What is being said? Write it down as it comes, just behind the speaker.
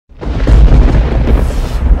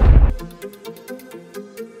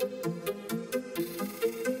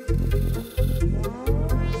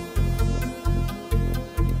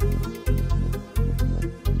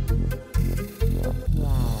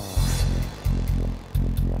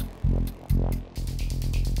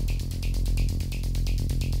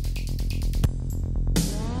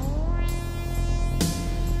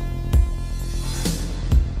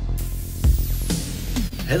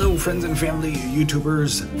Hello friends and family,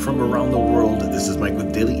 YouTubers from around the world. This is Mike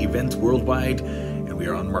with Daily Events Worldwide, and we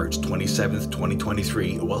are on March 27th,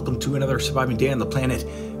 2023. Welcome to another surviving day on the planet.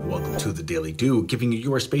 Welcome to the Daily Do, giving you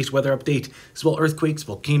your space weather update, as well earthquakes,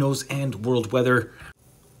 volcanoes, and world weather.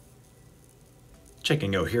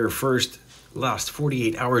 Checking out here first, last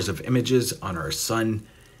 48 hours of images on our sun,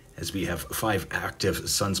 as we have 5 active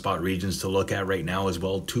sunspot regions to look at right now, as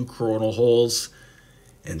well 2 coronal holes,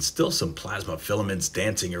 and still some plasma filaments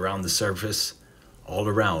dancing around the surface all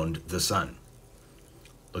around the sun.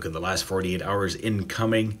 Look at the last 48 hours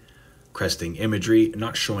incoming, cresting imagery,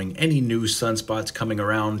 not showing any new sunspots coming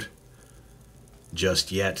around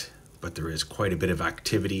just yet, but there is quite a bit of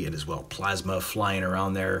activity and as well plasma flying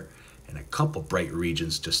around there, and a couple bright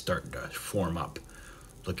regions just starting to form up.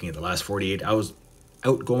 Looking at the last 48 hours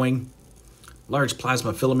outgoing, large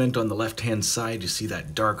plasma filament on the left-hand side. You see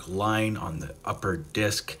that dark line on the upper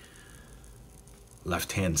disk,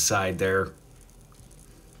 left-hand side there.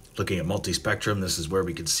 Looking at multispectrum, this is where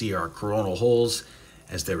we can see our coronal holes,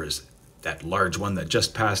 as there is that large one that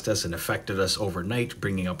just passed us and affected us overnight,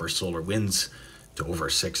 bringing up our solar winds to over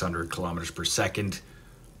 600 kilometers per second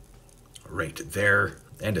right there.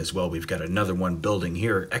 And as well, we've got another one building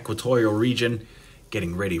here, equatorial region,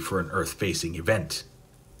 getting ready for an Earth-facing event.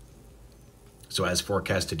 So as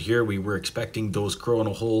forecasted here, we were expecting those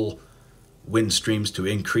coronal hole wind streams to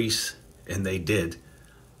increase, and they did,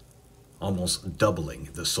 almost doubling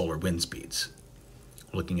the solar wind speeds.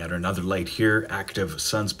 Looking at another light here, active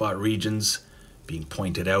sunspot regions being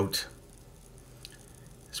pointed out.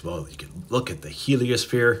 As well, you can look at the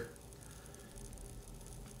heliosphere,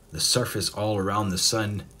 the surface all around the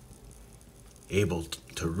sun, able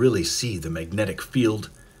to really see the magnetic field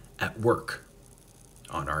at work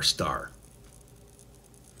on our star.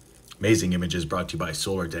 Amazing images brought to you by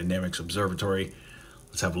Solar Dynamics Observatory.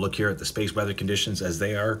 Let's have a look here at the space weather conditions as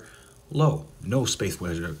they are low. No space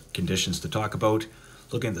weather conditions to talk about.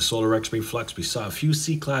 Looking at the solar X-ray flux, we saw a few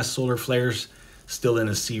C-class solar flares still in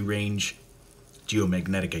a C range.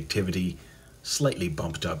 Geomagnetic activity slightly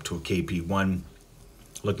bumped up to a KP1.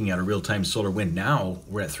 Looking at a real-time solar wind now,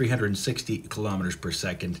 we're at 360 kilometers per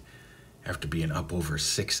second after being up over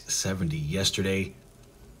 670 yesterday.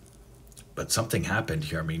 But something happened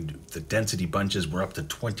here. I mean, the density bunches were up to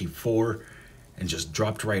 24 and just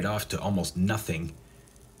dropped right off to almost nothing.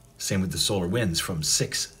 Same with the solar winds from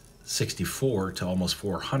 664 to almost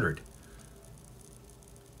 400.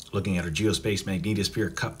 Looking at our geospace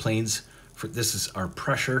magnetosphere cut planes, this is our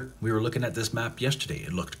pressure. We were looking at this map yesterday.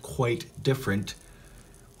 It looked quite different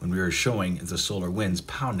when we were showing the solar winds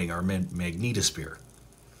pounding our magnetosphere.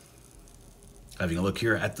 Having a look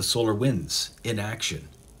here at the solar winds in action.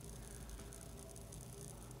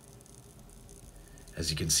 As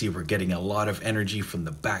you can see, we're getting a lot of energy from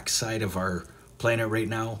the backside of our planet right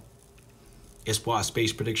now. ISPWA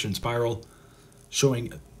Space Prediction Spiral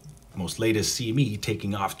showing most latest CME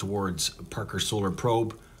taking off towards Parker Solar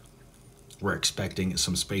Probe. We're expecting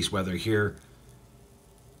some space weather here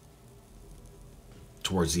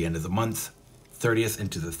towards the end of the month, 30th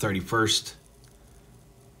into the 31st.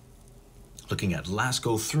 Looking at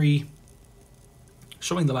LASCO 3,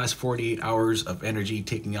 showing the last 48 hours of energy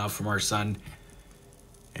taking off from our sun,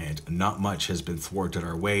 and not much has been thwarted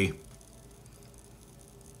our way.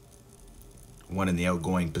 One in the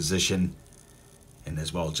outgoing position, and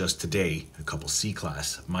as well just today, a couple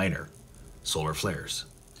C-class minor solar flares.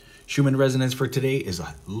 Schumann resonance for today is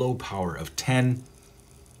a low power of 10.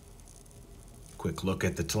 Quick look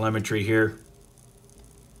at the telemetry here.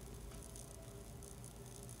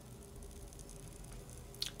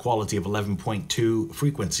 Quality of 11.2,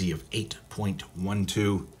 frequency of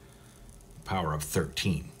 8.12. Power of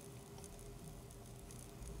 13.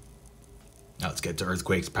 Now let's get to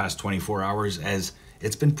earthquakes past 24 hours, as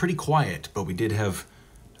it's been pretty quiet, but we did have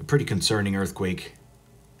a pretty concerning earthquake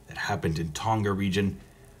that happened in Tonga region.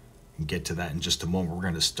 We'll get to that in just a moment. We're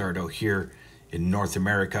going to start out here in North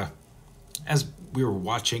America. As we were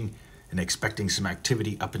watching and expecting some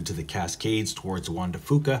activity up into the Cascades towards Juan de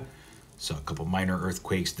Fuca, saw a couple minor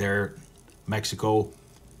earthquakes there. Mexico,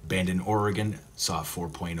 Bend in Oregon, saw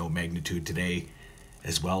 4.0 magnitude today.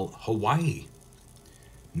 As well, Hawaii.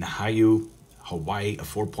 Nahayu, Hawaii, a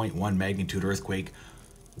 4.1 magnitude earthquake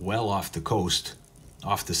well off the coast,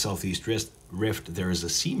 off the southeast rift. There is a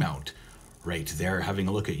seamount right there. Having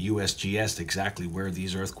a look at USGS, exactly where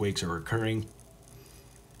these earthquakes are occurring.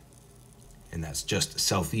 And that's just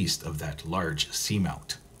southeast of that large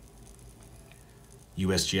seamount.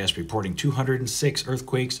 USGS reporting 206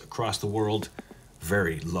 earthquakes across the world.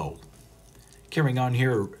 Very low. Carrying on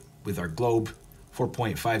here with our globe,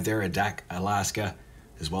 4.5 there, Adak, Alaska,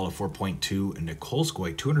 as well at 4.2, and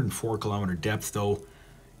Nikolskoye, 204 kilometer depth though,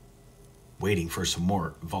 waiting for some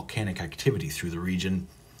more volcanic activity through the region.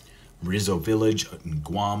 Rizzo Village in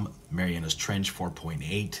Guam, Marianas Trench,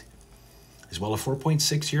 4.8, as well as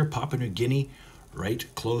 4.6 here, Papua New Guinea, right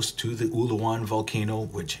close to the Ulawun volcano,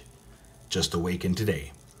 which just awakened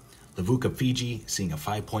today. Levuka, Fiji, seeing a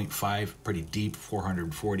 5.5, pretty deep,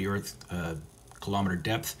 440 kilometer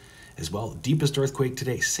depth, as well. Deepest earthquake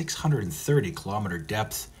today, 630 kilometer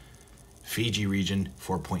depth. Fiji region,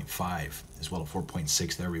 4.5, as well as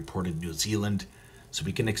 4.6 there reported New Zealand. So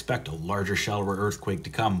we can expect a larger, shallower earthquake to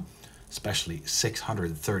come, especially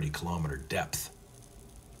 630 kilometer depth.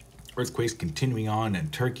 Earthquakes continuing on in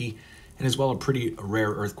Turkey, and as well a pretty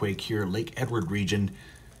rare earthquake here, Lake Edward region,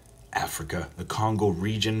 Africa, the Congo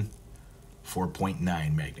region,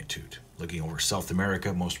 4.9 magnitude. Looking over South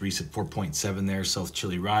America, most recent 4.7 there, South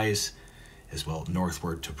Chile rise, as well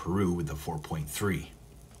northward to Peru with the 4.3.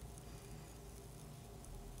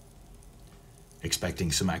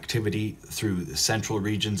 Expecting some activity through the central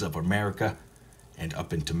regions of America and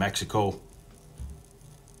up into Mexico.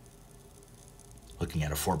 Looking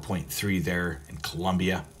at a 4.3 there in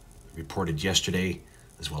Colombia, reported yesterday,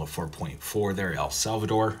 as well as 4.4 there, El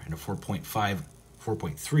Salvador, and a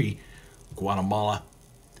 4.3, Guatemala.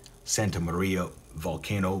 Santa Maria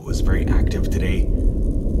volcano was very active today.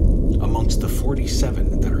 Amongst the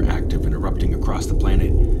 47 that are active and erupting across the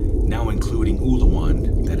planet, now including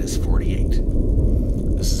Ulawun, that is 48.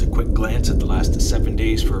 This is a quick glance at the last 7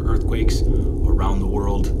 days for earthquakes around the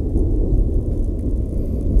world,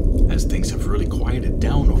 as things have really quieted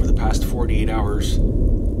down over the past 48 hours.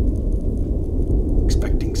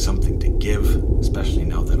 Expecting something to give, especially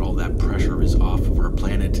now that all that pressure is off of our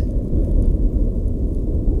planet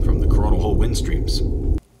from the coronal hole wind streams.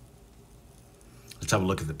 Let's have a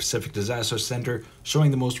look at the Pacific Disaster Center, showing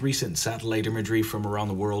the most recent satellite imagery from around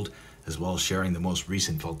the world, as well as sharing the most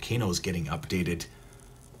recent volcanoes getting updated.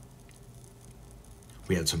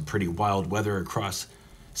 We had some pretty wild weather across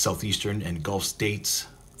southeastern and Gulf states.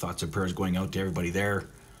 Thoughts and prayers going out to everybody there.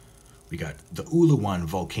 We got the Ulawun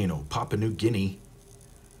volcano, Papua New Guinea,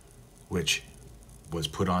 which was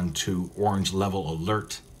put onto orange level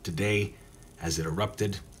alert today as it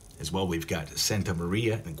erupted. As well, we've got Santa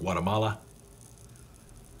Maria in Guatemala,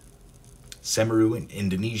 Semeru in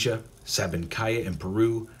Indonesia, Sabancaya in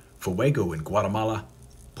Peru, Fuego in Guatemala,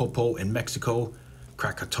 Popo in Mexico,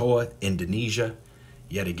 Krakatoa, Indonesia.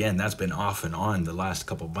 Yet again, that's been off and on the last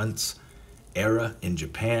couple months. Era in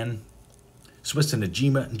Japan, Swiss and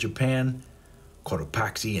Najima in Japan,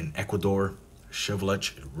 Cotopaxi in Ecuador,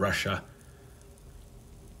 Shivlich in Russia,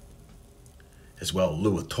 as well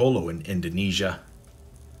Luatolo in Indonesia.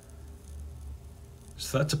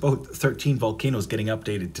 So that's about 13 volcanoes getting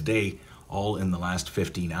updated today, all in the last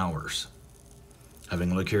 15 hours.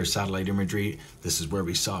 Having a look here, satellite imagery, this is where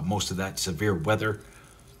we saw most of that severe weather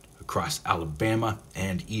across Alabama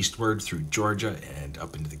and eastward through Georgia and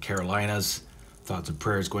up into the Carolinas. Thoughts and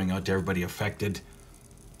prayers going out to everybody affected.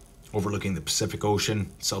 Overlooking the Pacific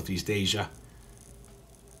Ocean, Southeast Asia.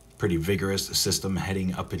 Pretty vigorous system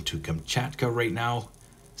heading up into Kamchatka right now,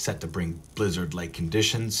 set to bring blizzard-like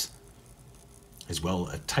conditions. As well,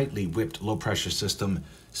 a tightly whipped low-pressure system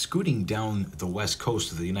scooting down the west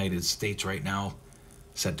coast of the United States right now,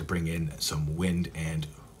 set to bring in some wind and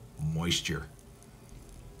moisture.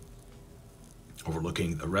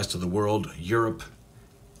 Overlooking the rest of the world, Europe,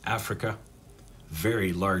 Africa,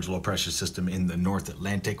 very large low-pressure system in the North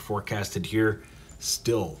Atlantic forecasted here,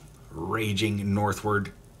 still raging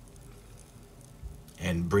northward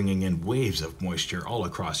and bringing in waves of moisture all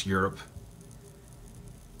across Europe.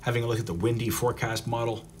 Having a look at the windy forecast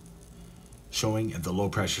model, showing the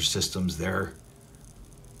low-pressure systems there,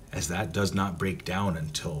 as that does not break down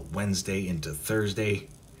until Wednesday into Thursday.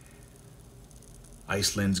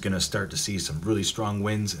 Iceland's going to start to see some really strong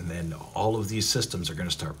winds, and then all of these systems are going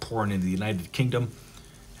to start pouring into the United Kingdom.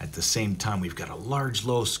 At the same time, we've got a large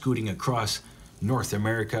low scooting across North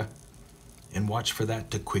America, and watch for that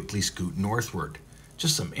to quickly scoot northward.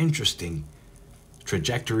 Just some interesting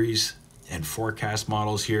trajectories and forecast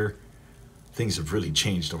models here. Things have really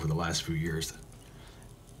changed over the last few years.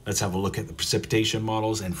 Let's have a look at the precipitation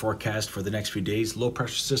models and forecast for the next few days. Low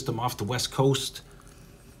pressure system off the west coast,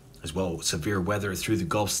 as well as severe weather through the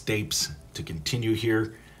Gulf states to continue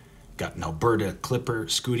here. Got an Alberta clipper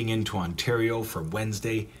scooting into Ontario for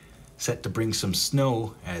Wednesday, set to bring some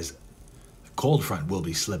snow as the cold front will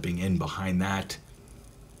be slipping in behind that,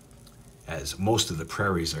 as most of the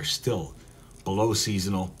prairies are still below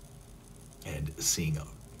seasonal and seeing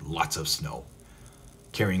lots of snow.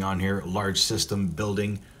 Carrying on here, a large system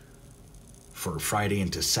building for Friday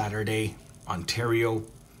into Saturday. Ontario,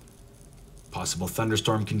 Possible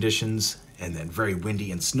thunderstorm conditions, and then very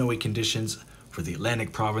windy and snowy conditions for the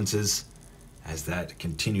Atlantic provinces as that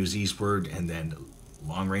continues eastward. And then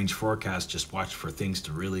long range forecast, just watch for things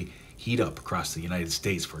to really heat up across the United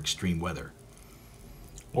States for extreme weather.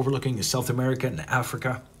 Overlooking South America and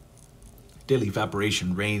Africa, daily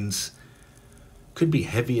evaporation rains could be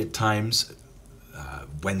heavy at times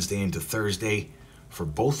Wednesday into Thursday for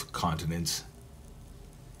both continents.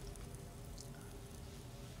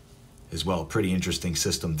 As well, pretty interesting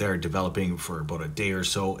system there developing for about a day or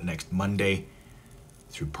so next Monday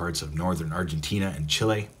through parts of northern Argentina and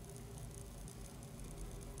Chile.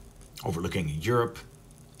 Overlooking Europe,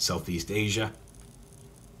 Southeast Asia.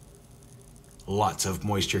 Lots of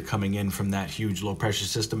moisture coming in from that huge low pressure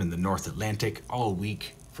system in the North Atlantic all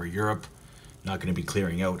week for Europe. Not going to be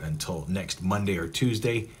clearing out until next Monday or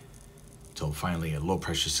Tuesday, until finally a low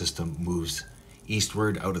pressure system moves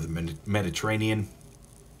eastward out of the Mediterranean.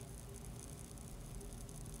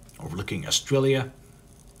 Overlooking Australia,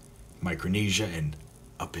 Micronesia, and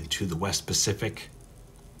up into the West Pacific.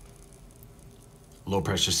 Low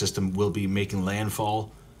pressure system will be making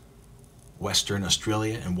landfall Western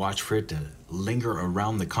Australia, and watch for it to linger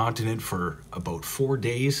around the continent for about 4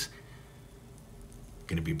 days.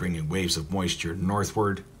 Going to be bringing waves of moisture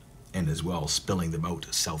northward and as well spilling them out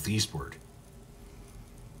southeastward.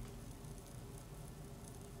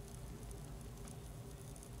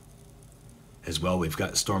 As well, we've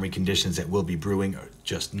got stormy conditions that will be brewing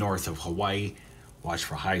just north of Hawaii. Watch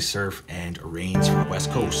for high surf and rains for the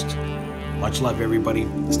west coast. Much love, everybody.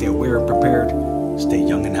 Stay aware and prepared. Stay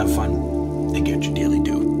young and have fun. And get your daily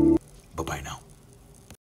due. Bye-bye now.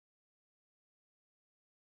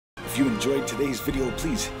 If you enjoyed today's video,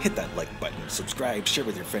 please hit that like button, subscribe, share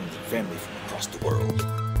with your friends and family from across the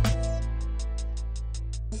world.